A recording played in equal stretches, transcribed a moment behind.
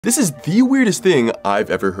This is the weirdest thing I've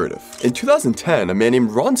ever heard of. In 2010, a man named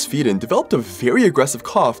Ron Sveden developed a very aggressive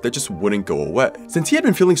cough that just wouldn't go away. Since he had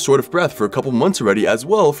been feeling short of breath for a couple months already as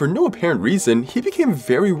well for no apparent reason, he became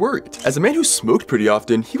very worried. As a man who smoked pretty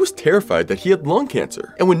often, he was terrified that he had lung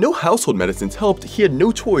cancer. And when no household medicines helped, he had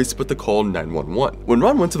no choice but to call 911. When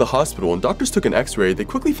Ron went to the hospital and doctors took an x-ray, they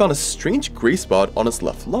quickly found a strange gray spot on his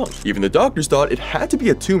left lung. Even the doctors thought it had to be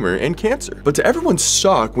a tumor and cancer. But to everyone's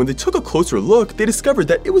shock, when they took a closer look, they discovered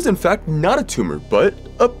that it was in fact not a tumor, but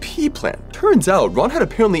a pea plant. Turns out, Ron had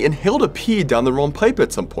apparently inhaled a pea down the wrong pipe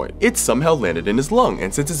at some point. It somehow landed in his lung,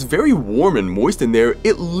 and since it's very warm and moist in there,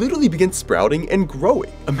 it literally began sprouting and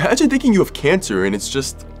growing. Imagine thinking you have cancer and it's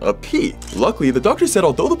just a pea. Luckily, the doctor said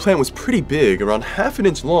although the plant was pretty big, around half an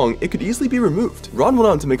inch long, it could easily be removed. Ron went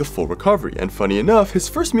on to make a full recovery, and funny enough, his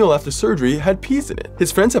first meal after surgery had peas in it.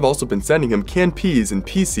 His friends have also been sending him canned peas and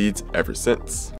pea seeds ever since.